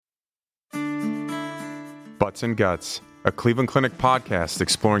Butts and Guts, a Cleveland Clinic podcast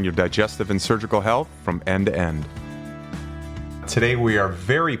exploring your digestive and surgical health from end to end. Today we are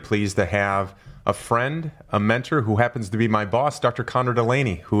very pleased to have a friend, a mentor who happens to be my boss, Dr. Conor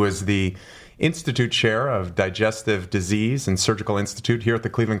Delaney, who is the Institute Chair of Digestive Disease and Surgical Institute here at the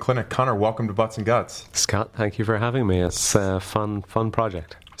Cleveland Clinic. Conor, welcome to Butts and Guts. Scott, thank you for having me. It's a fun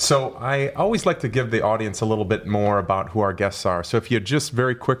project. So I always like to give the audience a little bit more about who our guests are. So if you just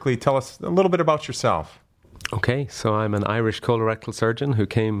very quickly tell us a little bit about yourself. Okay, so I'm an Irish colorectal surgeon who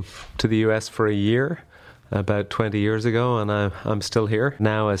came to the US for a year about 20 years ago, and I'm still here.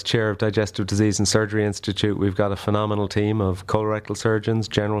 Now as chair of Digestive Disease and Surgery Institute, we've got a phenomenal team of colorectal surgeons,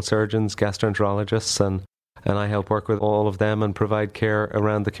 general surgeons, gastroenterologists, and I help work with all of them and provide care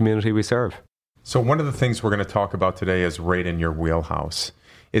around the community we serve. So one of the things we're going to talk about today is right in your wheelhouse.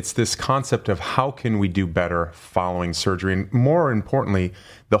 It's this concept of how can we do better following surgery, and more importantly,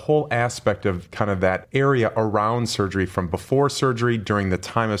 the whole aspect of kind of that area around surgery from before surgery, during the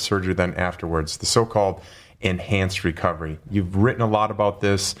time of surgery, then afterwards, the so-called enhanced recovery. You've written a lot about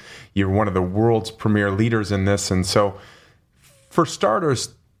this. You're one of the world's premier leaders in this. And so for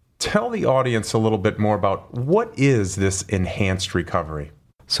starters, tell the audience a little bit more about what is this enhanced recovery?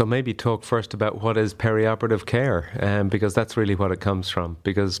 So maybe talk first about what is perioperative care, because that's really what it comes from.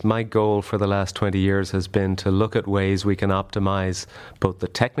 Because my goal for the last 20 years has been to look at ways we can optimize both the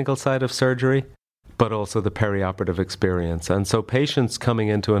technical side of surgery, but also the perioperative experience. And so patients coming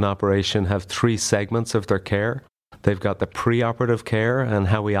into an operation have three segments of their care. They've got the preoperative care and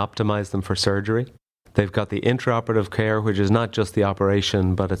how we optimize them for surgery. They've got the intraoperative care, which is not just the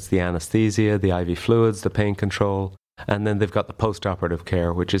operation, but it's the anesthesia, the IV fluids, the pain control. And then they've got the postoperative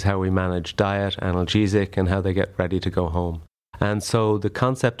care, which is how we manage diet, analgesic, and how they get ready to go home. And so the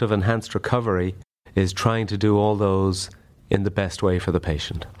concept of enhanced recovery is trying to do all those in the best way for the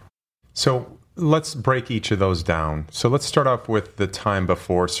patient. So let's break each of those down. So let's start off with the time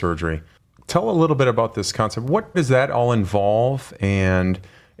before surgery. Tell a little bit about this concept. What does that all involve? And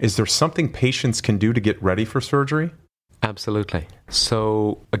is there something patients can do to get ready for surgery? Absolutely.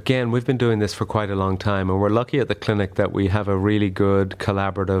 So again, we've been doing this for quite a long time, and we're lucky at the clinic that we have a really good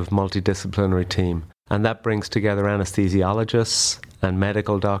collaborative multidisciplinary team. And that brings together anesthesiologists and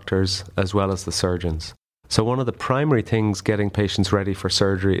medical doctors as well as the surgeons. So one of the primary things getting patients ready for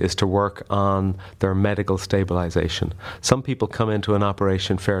surgery is to work on their medical stabilization. Some people come into an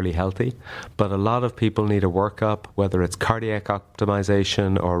operation fairly healthy, but a lot of people need a workup, whether it's cardiac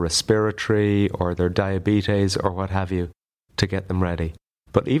optimization or respiratory or their diabetes or what have you, to get them ready.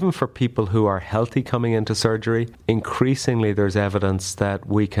 But even for people who are healthy coming into surgery, increasingly there's evidence that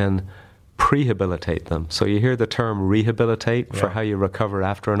we can prehabilitate them. So you hear the term rehabilitate for how you recover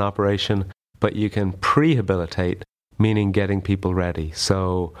after an operation, but you can prehabilitate, meaning getting people ready.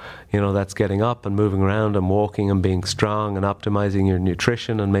 So, that's getting up and moving around and walking and being strong and optimizing your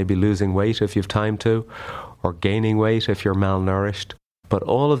nutrition and maybe losing weight if you've time to, or gaining weight if you're malnourished. But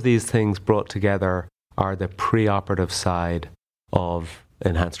all of these things brought together are the preoperative side of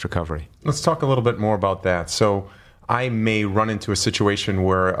enhanced recovery. Let's talk a little bit more about that. So I may run into a situation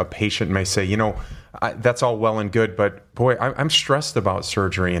where a patient may say, that's all well and good, but boy, I'm stressed about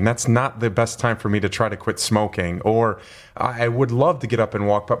surgery, and that's not the best time for me to try to quit smoking. Or I would love to get up and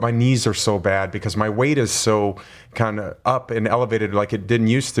walk, but my knees are so bad because my weight is so kind of up and elevated like it didn't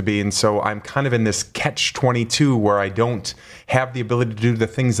used to be. And so I'm kind of in this catch-22 where I don't have the ability to do the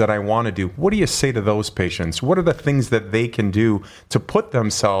things that I want to do. What do you say to those patients? What are the things that they can do to put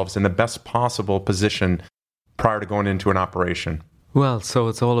themselves in the best possible position prior to going into an operation? Well, so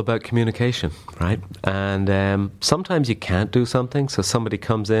it's all about communication, right? And sometimes you can't do something. So somebody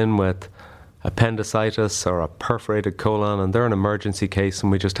comes in with appendicitis or a perforated colon, and they're an emergency case,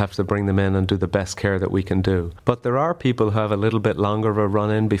 and we just have to bring them in and do the best care that we can do. But there are people who have a little bit longer of a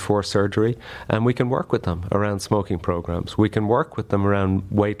run-in before surgery, and we can work with them around smoking programs. We can work with them around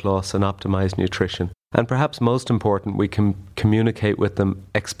weight loss and optimized nutrition. And perhaps most important, we can communicate with them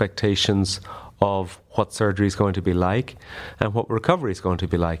expectations of what surgery is going to be like and what recovery is going to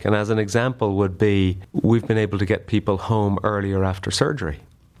be like. And as an example would be, we've been able to get people home earlier after surgery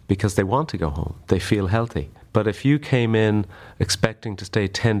because they want to go home. They feel healthy. But if you came in expecting to stay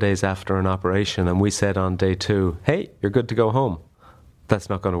 10 days after an operation and we said on day 2, hey, you're good to go home, that's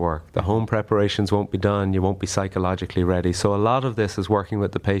not going to work. The home preparations won't be done. You won't be psychologically ready. So a lot of this is working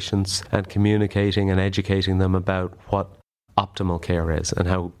with the patients and communicating and educating them about what optimal care is and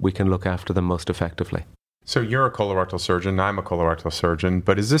how we can look after them most effectively. So you're a colorectal surgeon, I'm a colorectal surgeon,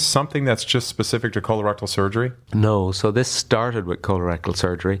 but is this something that's just specific to colorectal surgery? No, so this started with colorectal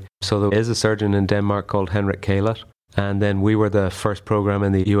surgery. So there is a surgeon in Denmark called Henrik Kælet, And then we were the first program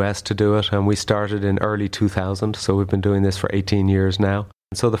in the US to do it, and we started in early 2000, so we've been doing this for 18 years now.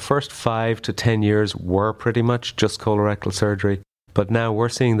 So the first 5 to 10 years were pretty much just colorectal surgery, but now we're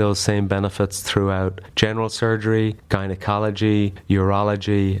seeing those same benefits throughout general surgery, gynecology,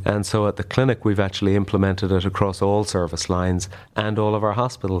 urology, and so at the clinic we've actually implemented it across all service lines and all of our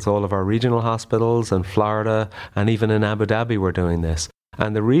hospitals, all of our regional hospitals in Florida, and even in Abu Dhabi we're doing this.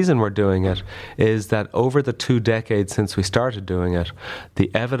 And the reason we're doing it is that over the 2 decades since we started doing it,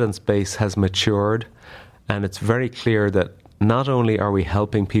 the evidence base has matured, and it's very clear that not only are we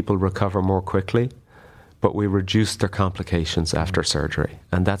helping people recover more quickly, but we reduce their complications after surgery.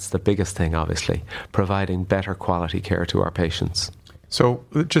 And that's the biggest thing, obviously, providing better quality care to our patients. So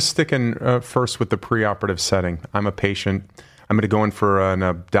just sticking first with the preoperative setting. I'm a patient. I'm going to go in for an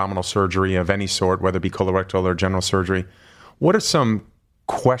abdominal surgery of any sort, whether it be colorectal or general surgery. What are some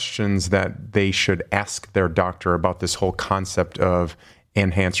questions that they should ask their doctor about this whole concept of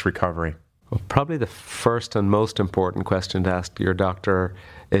enhanced recovery? Well, probably the first and most important question to ask your doctor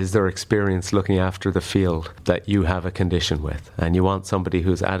is their experience looking after the field that you have a condition with. And you want somebody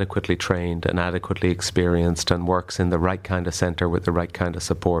who's adequately trained and adequately experienced and works in the right kind of center with the right kind of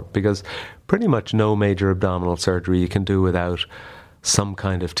support, because pretty much no major abdominal surgery you can do without some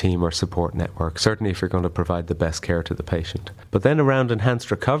kind of team or support network, certainly if you're going to provide the best care to the patient. But then around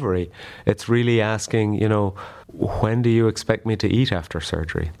enhanced recovery, it's really asking, when do you expect me to eat after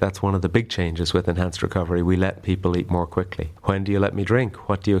surgery? That's one of the big changes with enhanced recovery. We let people eat more quickly. When do you let me drink?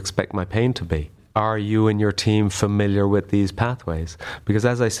 What do you expect my pain to be? Are you and your team familiar with these pathways? Because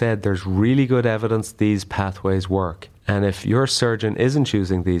as I said, there's really good evidence these pathways work. And if your surgeon isn't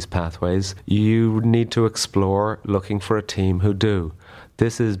using these pathways, you need to explore looking for a team who do.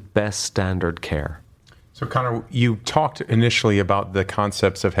 This is best standard care. So Conor, you talked initially about the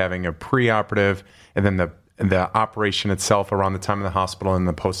concepts of having a preoperative and then the operation itself around the time of the hospital and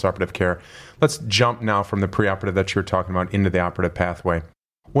the postoperative care. Let's jump now from the preoperative that you're talking about into the operative pathway.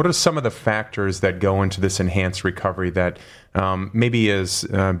 What are some of the factors that go into this enhanced recovery that maybe has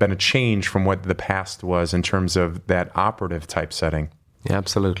been a change from what the past was in terms of that operative type setting? Yeah,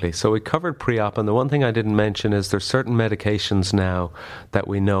 absolutely. So we covered pre-op, and the one thing I didn't mention is there's certain medications now that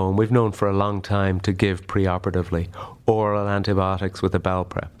we know, and we've known for a long time, to give pre-operatively. Oral antibiotics with a bowel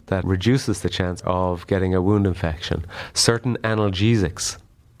prep that reduces the chance of getting a wound infection. Certain analgesics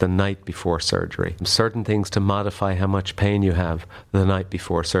the night before surgery. Certain things to modify how much pain you have the night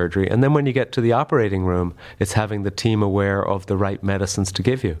before surgery. And then when you get to the operating room, it's having the team aware of the right medicines to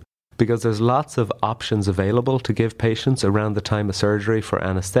give you. Because there's lots of options available to give patients around the time of surgery for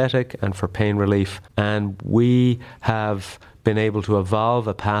anesthetic and for pain relief. And we have been able to evolve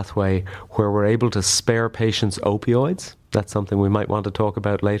a pathway where we're able to spare patients opioids. That's something we might want to talk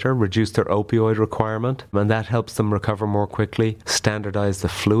about later. Reduce their opioid requirement, and that helps them recover more quickly. Standardize the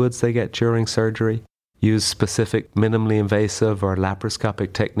fluids they get during surgery. Use specific minimally invasive or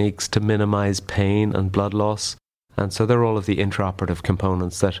laparoscopic techniques to minimize pain and blood loss. And so they're all of the intraoperative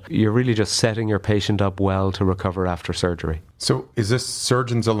components that you're really just setting your patient up well to recover after surgery. So is this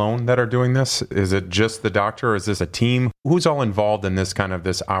surgeons alone that are doing this? Is it just the doctor, or is this a team? Who's all involved in this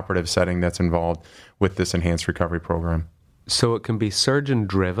operative setting that's involved with this enhanced recovery program? So it can be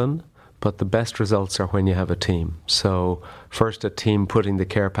surgeon-driven, but the best results are when you have a team. So first, a team putting the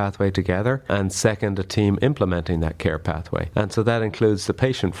care pathway together, and second, a team implementing that care pathway. And so that includes the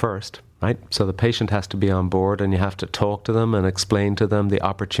patient first, right? So the patient has to be on board, and you have to talk to them and explain to them the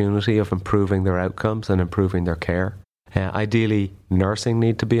opportunity of improving their outcomes and improving their care. Ideally, nursing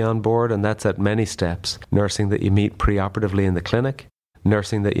need to be on board, and that's at many steps. Nursing that you meet preoperatively in the clinic,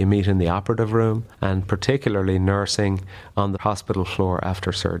 nursing that you meet in the operative room, and particularly nursing on the hospital floor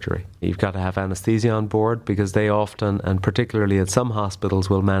after surgery. You've got to have anesthesia on board, because they often, and particularly at some hospitals,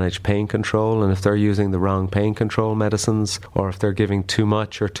 will manage pain control, and if they're using the wrong pain control medicines, or if they're giving too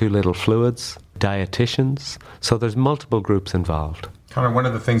much or too little fluids, dietitians. So there's multiple groups involved. Conor, one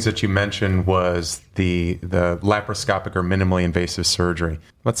of the things that you mentioned was the laparoscopic or minimally invasive surgery.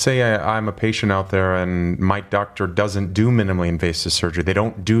 Let's say I'm a patient out there and my doctor doesn't do minimally invasive surgery. They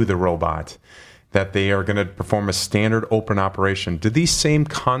don't do the robot, that they are going to perform a standard open operation. Do these same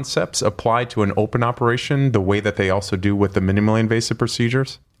concepts apply to an open operation the way that they also do with the minimally invasive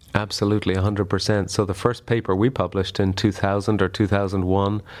procedures? Absolutely, 100%. So the first paper we published in 2000 or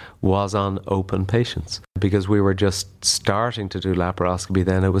 2001 was on open patients, because we were just starting to do laparoscopy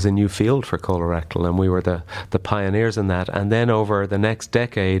then. It was a new field for colorectal, and we were the pioneers in that. And then over the next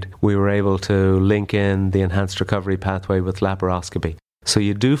decade, we were able to link in the enhanced recovery pathway with laparoscopy. So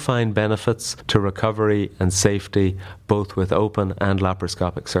you do find benefits to recovery and safety, both with open and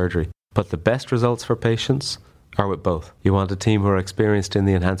laparoscopic surgery. But the best results for patients, are with both. You want a team who are experienced in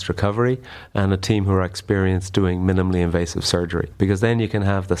the enhanced recovery and a team who are experienced doing minimally invasive surgery, because then you can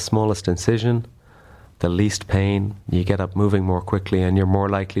have the smallest incision, the least pain, you get up moving more quickly, and you're more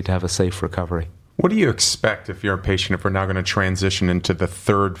likely to have a safe recovery. What do you expect if you're a patient, if we're now going to transition into the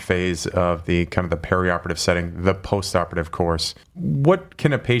third phase of the kind of the perioperative setting, the postoperative course? What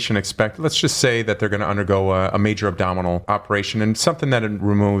can a patient expect? Let's just say that they're going to undergo a major abdominal operation and something that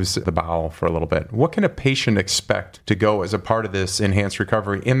removes the bowel for a little bit. What can a patient expect to go as a part of this enhanced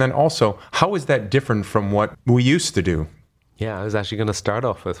recovery? And then also, how is that different from what we used to do? Yeah, I was actually going to start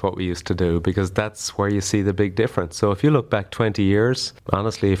off with what we used to do, because that's where you see the big difference. So if you look back 20 years,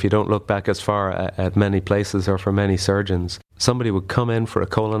 honestly, if you don't look back as far at many places or for many surgeons, somebody would come in for a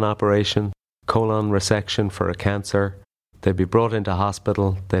colon operation, colon resection for a cancer. They'd be brought into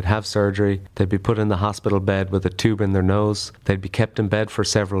hospital, they'd have surgery, they'd be put in the hospital bed with a tube in their nose, they'd be kept in bed for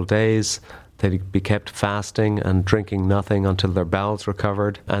several days, they'd be kept fasting and drinking nothing until their bowels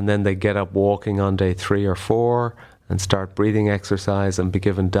recovered, and then they'd get up walking on day 3 or 4, and start breathing exercise and be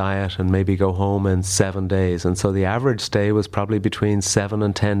given diet and maybe go home in 7 days. And so the average stay was probably between 7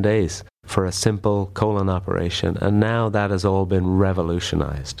 and 10 days for a simple colon operation. And now that has all been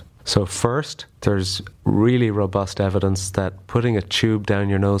revolutionized. So first, there's really robust evidence that putting a tube down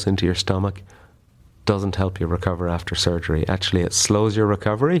your nose into your stomach doesn't help you recover after surgery. Actually, it slows your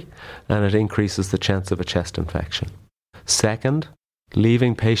recovery and it increases the chance of a chest infection. Second,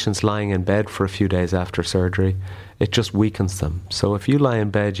 leaving patients lying in bed for a few days after surgery, it just weakens them. So if you lie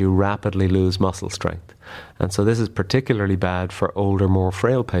in bed, you rapidly lose muscle strength. And so this is particularly bad for older, more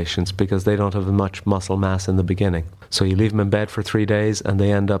frail patients because they don't have much muscle mass in the beginning. So you leave them in bed for 3 days and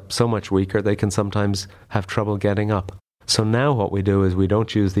they end up so much weaker, they can sometimes have trouble getting up. So now what we do is we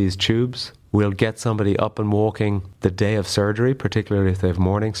don't use these tubes. We'll get somebody up and walking the day of surgery, particularly if they have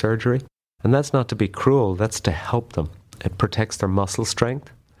morning surgery. And that's not to be cruel, that's to help them. It protects their muscle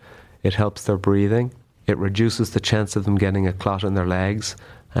strength, it helps their breathing, it reduces the chance of them getting a clot in their legs,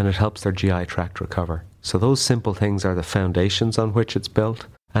 and it helps their GI tract recover. So those simple things are the foundations on which it's built.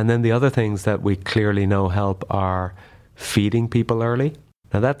 And then the other things that we clearly know help are feeding people early.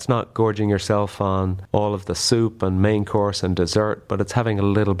 Now that's not gorging yourself on all of the soup and main course and dessert, but it's having a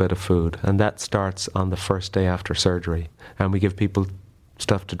little bit of food. And that starts on the first day after surgery. And we give people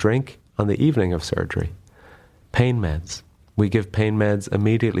stuff to drink on the evening of surgery. Pain meds. We give pain meds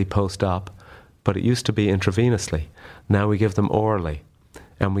immediately post-op, but it used to be intravenously. Now we give them orally,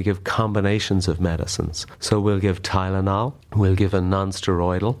 and we give combinations of medicines. So we'll give Tylenol, we'll give a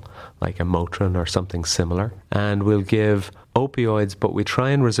non-steroidal, like a Motrin or something similar, and we'll give opioids, but we try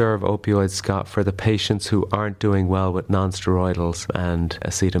and reserve opioids, Scott, for the patients who aren't doing well with non-steroidals and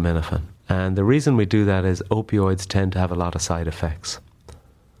acetaminophen. And the reason we do that is opioids tend to have a lot of side effects.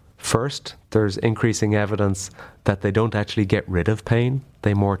 First, there's increasing evidence that they don't actually get rid of pain,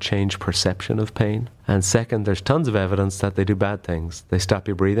 they more change perception of pain. And second, there's tons of evidence that they do bad things. They stop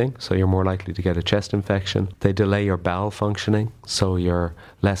your breathing, so you're more likely to get a chest infection. They delay your bowel functioning, so you're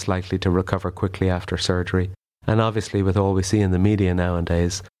less likely to recover quickly after surgery. And obviously, with all we see in the media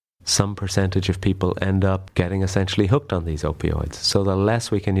nowadays, some percentage of people end up getting essentially hooked on these opioids. So the less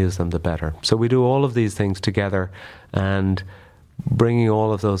we can use them, the better. So we do all of these things together, and bringing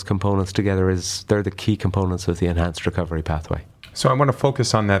all of those components together they're the key components of the enhanced recovery pathway. So I want to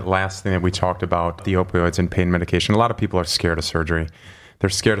focus on that last thing that we talked about, the opioids and pain medication. A lot of people are scared of surgery.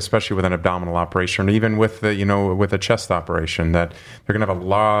 They're scared, especially with an abdominal operation, or even with with a chest operation, that they're going to have a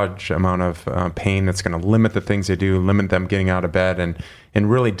large amount of pain that's going to limit the things they do, limit them getting out of bed,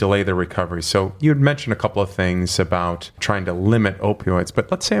 and really delay their recovery. So you had mentioned a couple of things about trying to limit opioids, but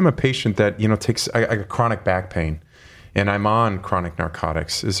let's say I'm a patient that takes a chronic back pain, and I'm on chronic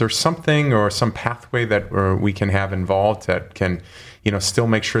narcotics. Is there something or some pathway that we can have involved that can, still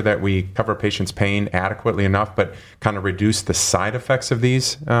make sure that we cover a patient's pain adequately enough, but kind of reduce the side effects of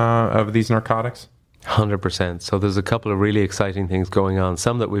these narcotics? 100%. So there's a couple of really exciting things going on,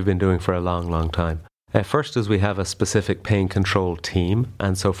 some that we've been doing for a long, long time. First is we have a specific pain control team.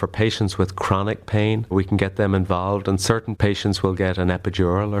 And so for patients with chronic pain, we can get them involved, and certain patients will get an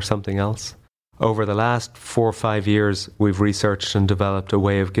epidural or something else. Over the last 4 or 5 years, we've researched and developed a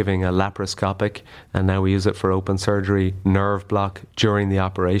way of giving a laparoscopic, and now we use it for open surgery, nerve block during the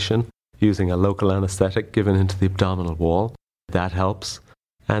operation, using a local anesthetic given into the abdominal wall. That helps.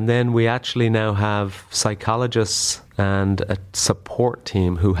 And then we actually now have psychologists and a support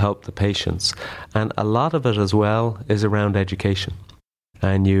team who help the patients. And a lot of it as well is around education.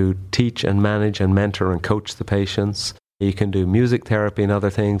 And you teach and manage and mentor and coach the patients. You can do music therapy and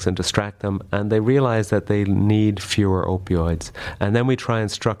other things and distract them, and they realize that they need fewer opioids. And then we try and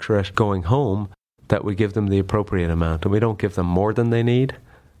structure it going home that we give them the appropriate amount, and we don't give them more than they need.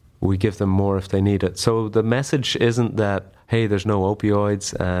 We give them more if they need it. So the message isn't that, hey, there's no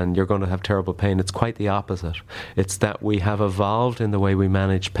opioids and you're going to have terrible pain. It's quite the opposite. It's that we have evolved in the way we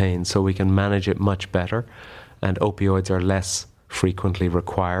manage pain so we can manage it much better, and opioids are less frequently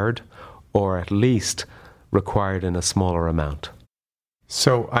required, or at least required in a smaller amount.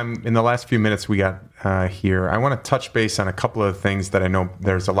 So in the last few minutes we got here, I want to touch base on a couple of things that I know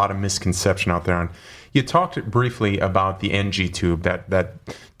there's a lot of misconception out there on. You talked briefly about the NG tube, that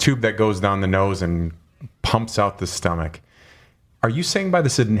tube that goes down the nose and pumps out the stomach. Are you saying by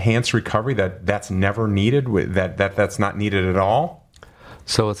this enhanced recovery that that's never needed, that's not needed at all?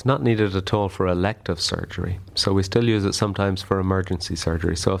 So it's not needed at all for elective surgery. So we still use it sometimes for emergency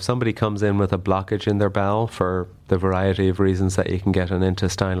surgery. So if somebody comes in with a blockage in their bowel for the variety of reasons that you can get an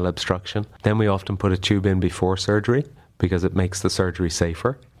intestinal obstruction, then we often put a tube in before surgery because it makes the surgery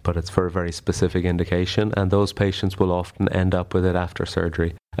safer, but it's for a very specific indication, and those patients will often end up with it after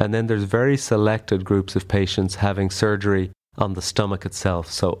surgery. And then there's very selected groups of patients having surgery on the stomach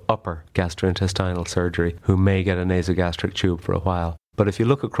itself, so upper gastrointestinal surgery, who may get a nasogastric tube for a while. But if you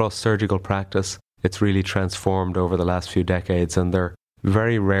look across surgical practice, it's really transformed over the last few decades, and they're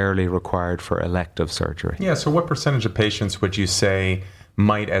very rarely required for elective surgery. Yeah, so what percentage of patients would you say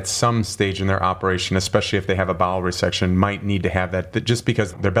might at some stage in their operation, especially if they have a bowel resection, might need to have that just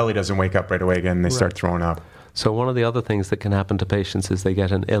because their belly doesn't wake up right away again and they start throwing up? So one of the other things that can happen to patients is they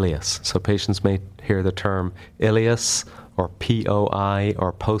get an ileus. So patients may hear the term ileus or POI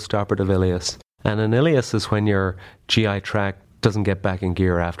or postoperative ileus. And an ileus is when your GI tract doesn't get back in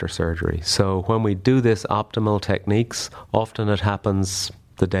gear after surgery. So when we do this optimal techniques, often it happens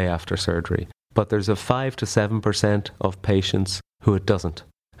the day after surgery. But there's a 5 to 7% of patients who it doesn't.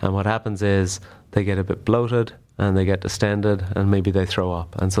 And what happens is they get a bit bloated and they get distended and maybe they throw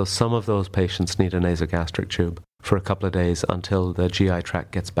up. And so some of those patients need a nasogastric tube for a couple of days until the GI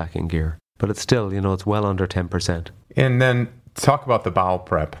tract gets back in gear. But it's still, it's well under 10%. And then talk about the bowel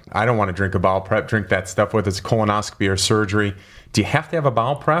prep. I don't want to drink a bowel prep, drink that stuff whether it's colonoscopy or surgery. Do you have to have a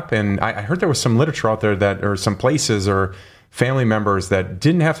bowel prep? And I heard there was some literature out there or some places or family members that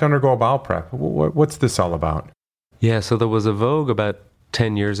didn't have to undergo a bowel prep. What's this all about? Yeah, so there was a vogue about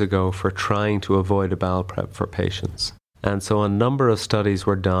 10 years ago for trying to avoid a bowel prep for patients. And so a number of studies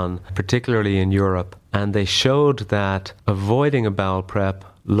were done, particularly in Europe, and they showed that avoiding a bowel prep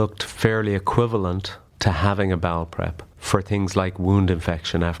looked fairly equivalent to having a bowel prep for things like wound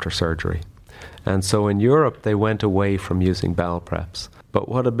infection after surgery. And so in Europe, they went away from using bowel preps. But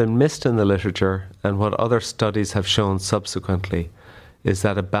what had been missed in the literature, and what other studies have shown subsequently, is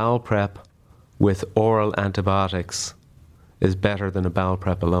that a bowel prep with oral antibiotics is better than a bowel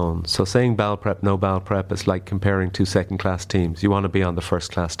prep alone. So saying bowel prep, no bowel prep is like comparing two second-class teams. You want to be on the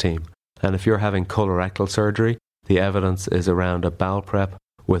first-class team. And if you're having colorectal surgery, the evidence is around a bowel prep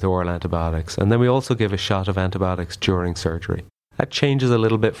with oral antibiotics. And then we also give a shot of antibiotics during surgery. That changes a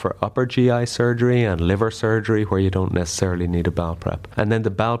little bit for upper GI surgery and liver surgery where you don't necessarily need a bowel prep. And then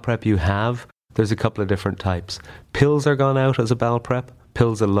the bowel prep you have, there's a couple of different types. Pills are gone out as a bowel prep,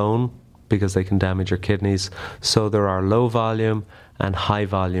 pills alone, because they can damage your kidneys. So there are low volume and high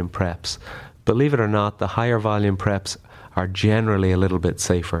volume preps. Believe it or not, the higher volume preps are generally a little bit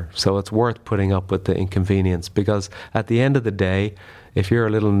safer. So it's worth putting up with the inconvenience, because at the end of the day, if you're a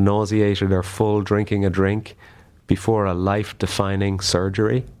little nauseated or full drinking a drink before a life-defining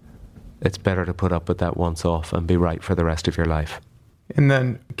surgery, it's better to put up with that once off and be right for the rest of your life. And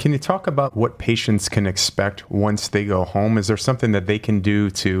then can you talk about what patients can expect once they go home? Is there something that they can do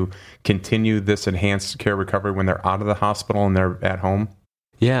to continue this enhanced care recovery when they're out of the hospital and they're at home?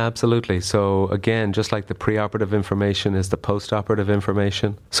 Yeah, absolutely. So again, just like the preoperative information is the postoperative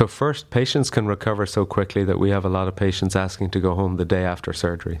information. So first, patients can recover so quickly that we have a lot of patients asking to go home the day after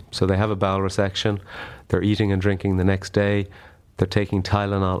surgery. So they have a bowel resection, they're eating and drinking the next day, they're taking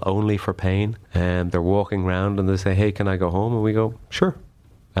Tylenol only for pain, and they're walking around and they say, hey, can I go home? And we go, sure,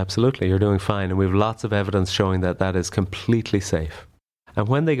 absolutely, you're doing fine. And we have lots of evidence showing that that is completely safe. And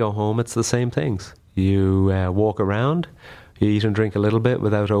when they go home, it's the same things. You walk around, you eat and drink a little bit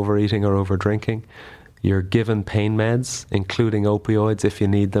without overeating or overdrinking. You're given pain meds, including opioids if you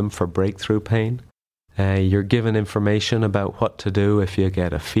need them for breakthrough pain. You're given information about what to do if you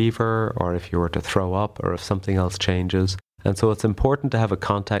get a fever or if you were to throw up or if something else changes. And so it's important to have a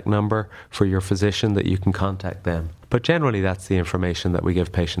contact number for your physician that you can contact them. But generally, that's the information that we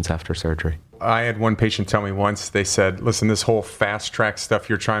give patients after surgery. I had one patient tell me once, they said, listen, this whole fast track stuff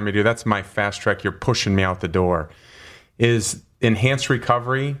you're trying to do, that's my fast track. You're pushing me out the door. Is enhanced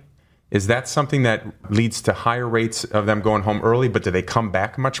recovery Is that something that leads to higher rates of them going home early, but do they come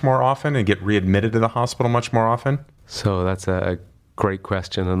back much more often and get readmitted to the hospital much more often? So that's a great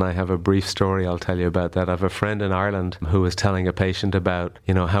question, and I have a brief story I'll tell you about that. I have a friend in Ireland who was telling a patient about,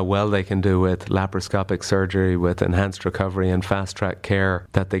 how well they can do with laparoscopic surgery, with enhanced recovery and fast-track care,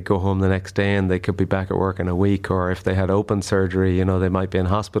 that they go home the next day and they could be back at work in a week, or if they had open surgery, they might be in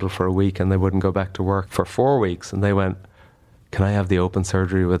hospital for a week and they wouldn't go back to work for 4 weeks. And they went, "Can I have the open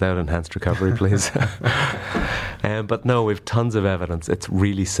surgery without enhanced recovery, please?" But no, we've tons of evidence. It's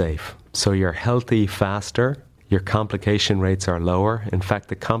really safe. So you're healthy faster. Your complication rates are lower. In fact,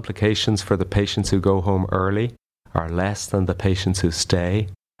 the complications for the patients who go home early are less than the patients who stay.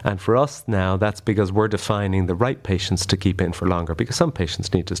 And for us now, that's because we're defining the right patients to keep in for longer, because some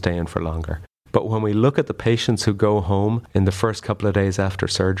patients need to stay in for longer. But when we look at the patients who go home in the first couple of days after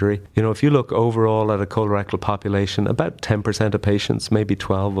surgery, if you look overall at a colorectal population, about 10% of patients, maybe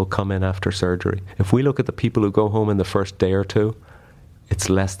 12, will come in after surgery. If we look at the people who go home in the first day or two, it's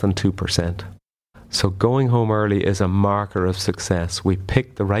less than 2%. So going home early is a marker of success. We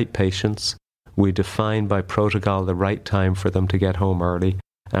pick the right patients, we define by protocol the right time for them to get home early,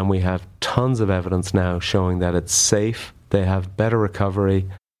 and we have tons of evidence now showing that it's safe, they have better recovery,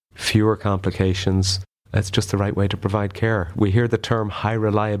 fewer complications. That's just the right way to provide care. We hear the term high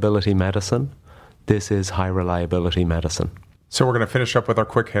reliability medicine. This is high reliability medicine. So we're going to finish up with our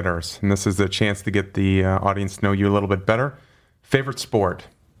quick hitters, and this is a chance to get the audience to know you a little bit better. Favorite sport?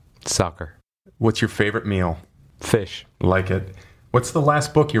 Soccer. What's your favorite meal? Fish. Like it. What's the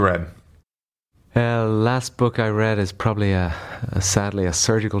last book you read? Last book I read is probably sadly a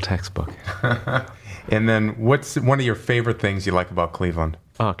surgical textbook. And then what's one of your favorite things you like about Cleveland?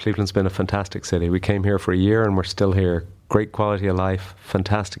 Oh, Cleveland's been a fantastic city. We came here for a year and we're still here. Great quality of life,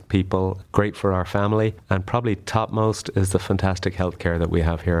 fantastic people, great for our family, and probably topmost is the fantastic healthcare that we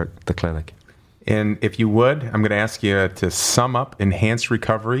have here at the clinic. And if you would, I'm going to ask you to sum up enhanced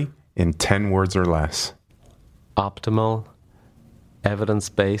recovery in 10 words or less. Optimal,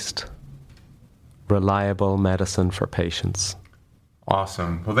 evidence-based, reliable medicine for patients.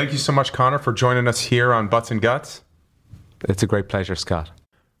 Awesome. Well, thank you so much, Conor, for joining us here on Butts and Guts. It's a great pleasure, Scott.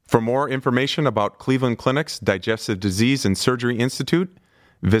 For more information about Cleveland Clinic's Digestive Disease and Surgery Institute,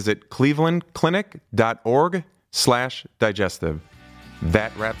 visit clevelandclinic.org/digestive.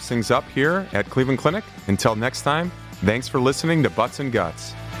 That wraps things up here at Cleveland Clinic. Until next time, thanks for listening to Butts and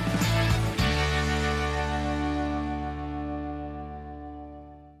Guts.